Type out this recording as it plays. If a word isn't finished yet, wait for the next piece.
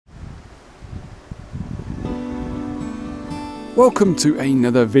Welcome to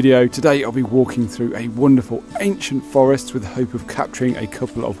another video. Today I'll be walking through a wonderful ancient forest with the hope of capturing a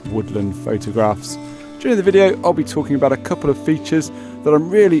couple of woodland photographs. During the video I'll be talking about a couple of features that I'm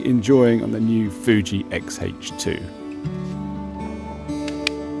really enjoying on the new Fuji X-H2.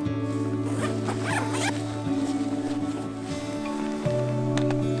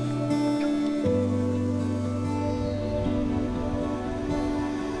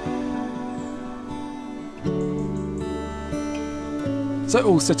 So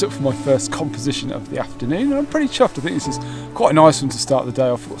all set up for my first composition of the afternoon, and I'm pretty chuffed. I think this is quite a nice one to start the day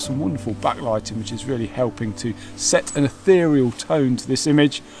off. I've got some wonderful backlighting which is really helping to set an ethereal tone to this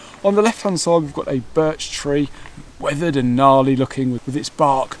image. On the left hand side we've got a birch tree, weathered and gnarly looking with its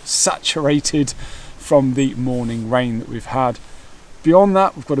bark saturated from the morning rain that we've had. Beyond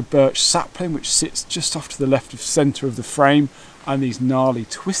that we've got a birch sapling which sits just off to the left of centre of the frame, and these gnarly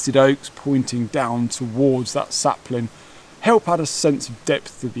twisted oaks pointing down towards that sapling help add a sense of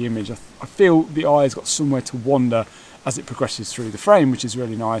depth to the image. I feel the eye has got somewhere to wander as it progresses through the frame, which is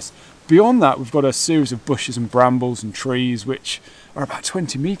really nice. Beyond that we've got a series of bushes and brambles and trees which are about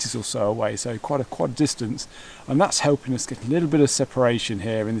 20 metres or so away, so quite a distance, and that's helping us get a little bit of separation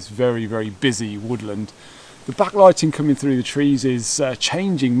here in this very busy woodland. The backlighting coming through the trees is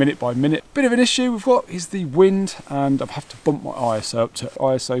changing minute by minute. Bit of an issue we've got is the wind, and I have to bump my ISO up to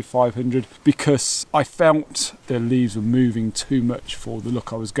ISO 500 because I felt the leaves were moving too much for the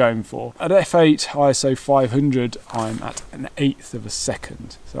look I was going for. At f8 ISO 500 I'm at 1/8 of a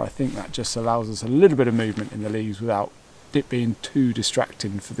second, so I think that just allows us a little bit of movement in the leaves without it being too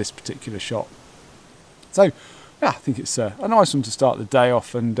distracting for this particular shot. So yeah, I think it's a nice one to start the day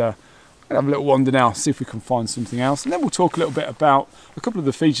off, and have a little wander now, see if we can find something else, and then we'll talk a little bit about a couple of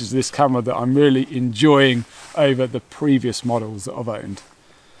the features of this camera that I'm really enjoying over the previous models that I've owned.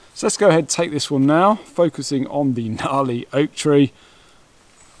 So let's go ahead and take this one now, focusing on the gnarly oak tree.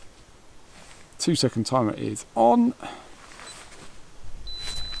 2-second timer is on.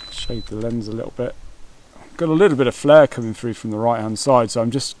 Shade the lens a little bit. Got a little bit of flare coming through from the right hand side, so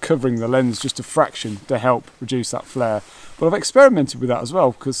I'm just covering the lens just a fraction to help reduce that flare. But I've experimented with that as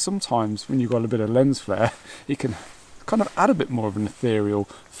well, because sometimes when you've got a bit of lens flare it can kind of add a bit more of an ethereal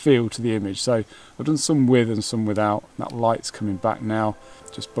feel to the image. So I've done some with and some without. That light's coming back now,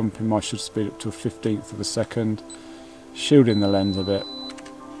 just bumping my shutter speed up to a 1/15 of a second, shielding the lens a bit.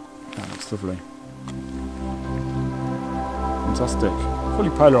 That looks lovely. Fantastic. Fully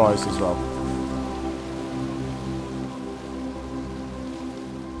polarised as well.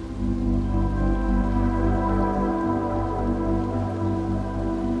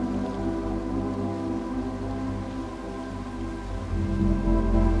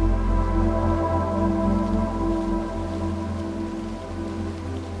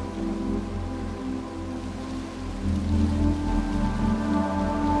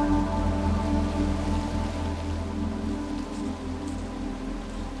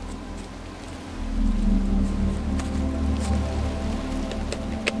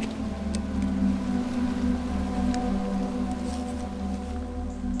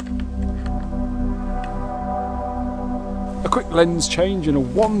 A quick lens change and a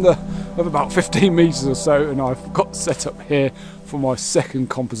wander of about 15 metres or so, and I've got set up here for my second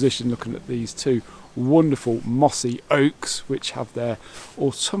composition, looking at these two wonderful mossy oaks which have their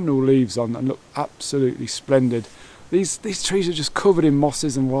autumnal leaves on and look absolutely splendid. These trees are just covered in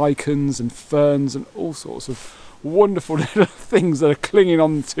mosses and lichens and ferns and all sorts of wonderful little things that are clinging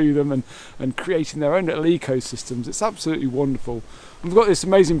on to them and creating their own little ecosystems. It's absolutely wonderful. We've got this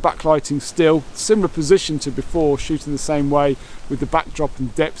amazing backlighting still, similar position to before, shooting the same way with the backdrop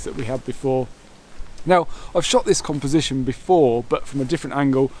and depth that we had before. Now, I've shot this composition before, but from a different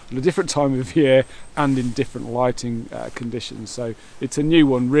angle, at a different time of year, and in different lighting conditions, so it's a new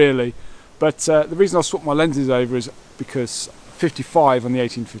one really. But the reason I swapped my lenses over is because 55 on the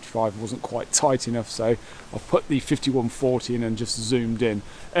 1855 wasn't quite tight enough, so I've put the 5140 in and just zoomed in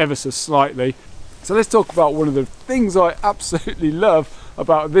ever so slightly. So let's talk about one of the things I absolutely love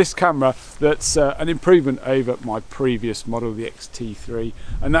about this camera that's an improvement over my previous model, the X-T3,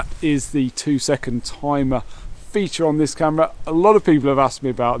 and that is the 2-second timer feature on this camera. A lot of people have asked me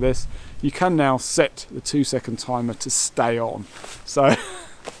about this. You can now set the 2-second timer to stay on, so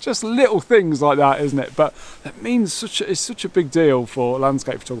just little things like that, isn't it? But that means it's such a big deal for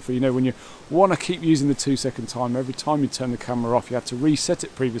landscape photography. You know, when you want to keep using the 2-second timer, every time you turn the camera off you had to reset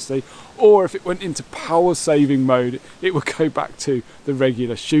it previously, or if it went into power saving mode it would go back to the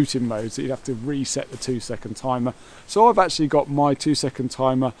regular shooting mode, so you'd have to reset the 2-second timer. So I've actually got my 2-second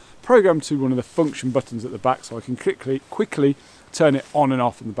timer programmed to one of the function buttons at the back, so I can quickly turn it on and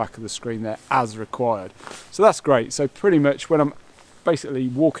off in the back of the screen there as required. So that's great. So pretty much when I'm basically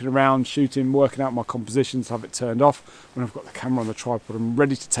walking around, shooting, working out my compositions, have it turned off. When I've got the camera on the tripod, I'm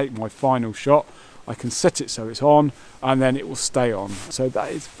ready to take my final shot. I can set it so it's on, and then it will stay on. So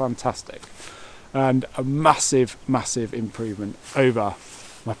that is fantastic. And a massive, massive improvement over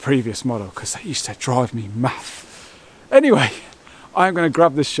my previous model, because that used to drive me mad. Anyway, I'm going to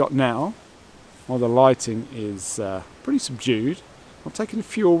grab this shot now while the lighting is pretty subdued. I've taken a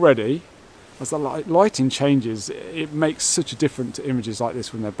few already. As the lighting changes, it makes such a difference to images like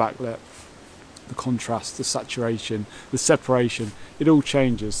this when they're backlit. The contrast, the saturation, the separation, it all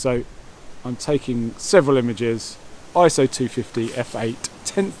changes. So I'm taking several images, ISO 250 f8,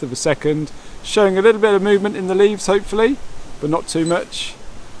 1/10 of a second, showing a little bit of movement in the leaves hopefully, but not too much.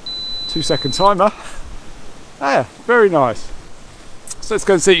 2-second timer. Ah, very nice. So let's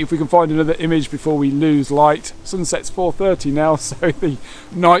go and see if we can find another image before we lose light. Sunset's 4:30 now, so the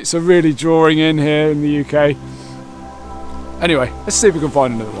nights are really drawing in here in the UK. Anyway, let's see if we can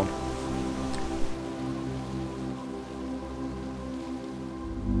find another one.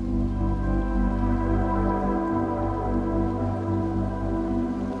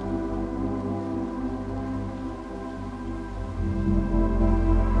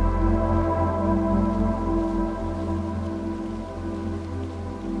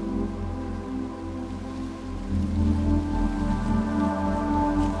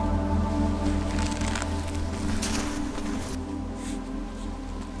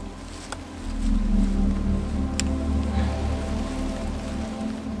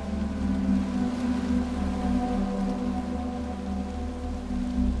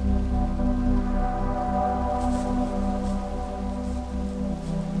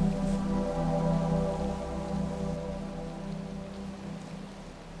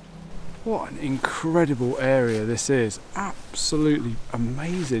 What an incredible area this is. Absolutely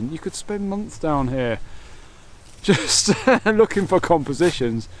amazing. You could spend months down here just looking for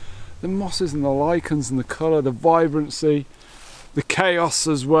compositions. The mosses and the lichens and the colour, the vibrancy, the chaos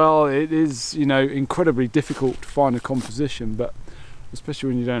as well. It is, you know, incredibly difficult to find a composition, but especially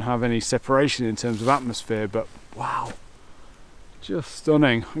when you don't have any separation in terms of atmosphere. But wow, just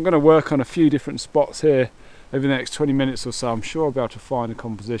stunning. I'm going to work on a few different spots here over the next 20 minutes or so. I'm sure I'll be able to find a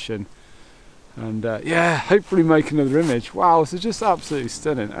composition. And yeah, hopefully make another image. Wow, this is just absolutely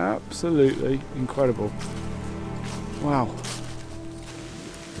stunning, absolutely incredible. Wow.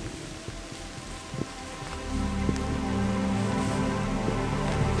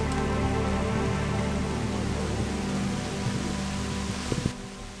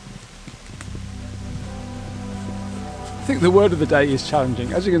 I think the word of the day is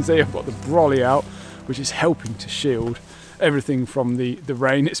challenging. As you can see, I've got the brolly out, which is helping to shield everything from the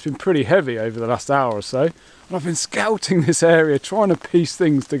rain. It's been pretty heavy over the last hour or so, and I've been scouting this area, trying to piece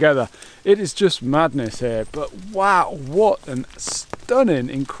things together. It is just madness here, but wow, what an stunning,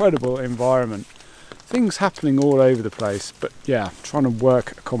 incredible environment. Things happening all over the place, but yeah, trying to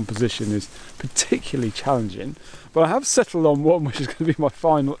work a composition is particularly challenging. But I have settled on one which is going to be my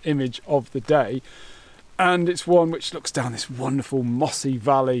final image of the day, and it's one which looks down this wonderful mossy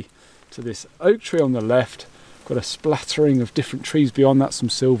valley to this oak tree on the left. Got a splattering of different trees beyond that, some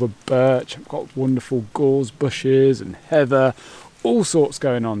silver birch. I've got wonderful gorse bushes and heather, all sorts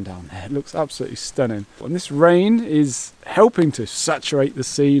going on down there. It looks absolutely stunning. And this rain is helping to saturate the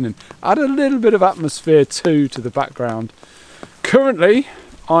scene and add a little bit of atmosphere too to the background. Currently,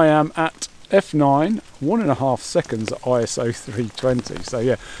 I am at f9, 1.5 seconds at ISO 320. So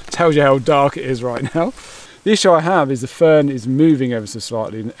yeah, tells you how dark it is right now. The issue I have is the fern is moving ever so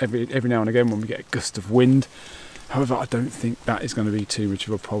slightly every now and again when we get a gust of wind. However, I don't think that is going to be too much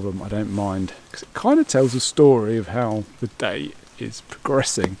of a problem. I don't mind, because it kind of tells a story of how the day is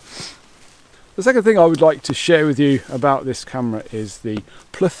progressing. The second thing I would like to share with you about this camera is the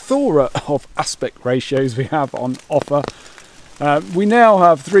plethora of aspect ratios we have on offer. We now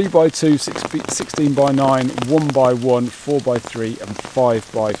have 3x2, 16x9, 1x1, 4x3 and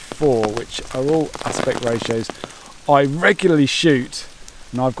 5x4, which are all aspect ratios I regularly shoot,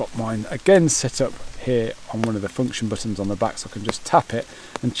 and I've got mine again set up here on one of the function buttons on the back, so I can just tap it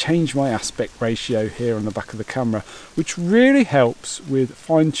and change my aspect ratio here on the back of the camera, which really helps with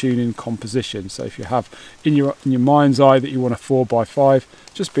fine-tuning composition. So if you have in your mind's eye that you want a 4x5,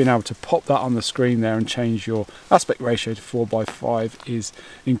 just being able to pop that on the screen there and change your aspect ratio to 4x5 is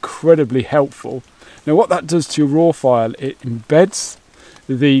incredibly helpful. Now what that does to your raw file, it embeds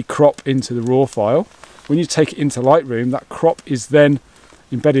the crop into the raw file. When you take it into Lightroom, that crop is then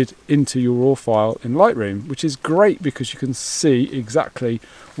embedded into your raw file in Lightroom, which is great because you can see exactly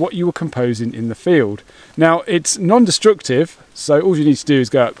what you were composing in the field. Now it's non-destructive, so all you need to do is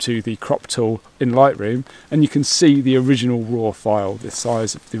go up to the crop tool in Lightroom and you can see the original raw file, the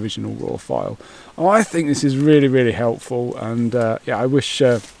size of the original raw file. I think this is really helpful, and yeah, I wish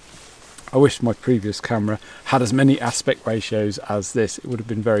my previous camera had as many aspect ratios as this. It would have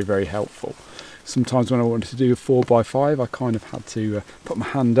been very helpful. Sometimes when I wanted to do a 4x5, I kind of had to put my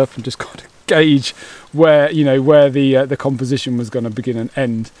hand up and just kind of gauge where, you know, where the composition was going to begin and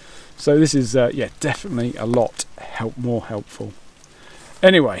end. So this is yeah, definitely a lot more helpful.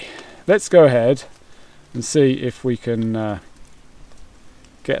 Anyway, let's go ahead and see if we can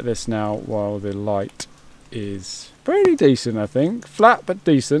get this now while the light is pretty decent. I think flat but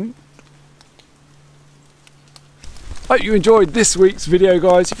decent. Hope you enjoyed this week's video,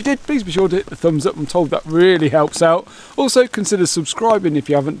 guys. If you did, please be sure to hit the thumbs up. I'm told that really helps out. Also, consider subscribing if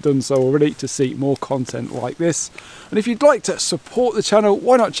you haven't done so already to see more content like this. And if you'd like to support the channel,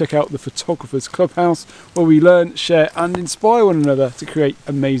 why not check out the Photographer's Clubhouse, where we learn, share and inspire one another to create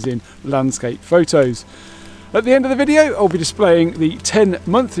amazing landscape photos. At the end of the video, I'll be displaying the 10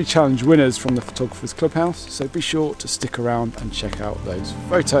 monthly challenge winners from the Photographer's Clubhouse, so be sure to stick around and check out those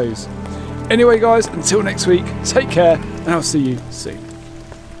photos. Anyway guys, until next week, take care and I'll see you soon.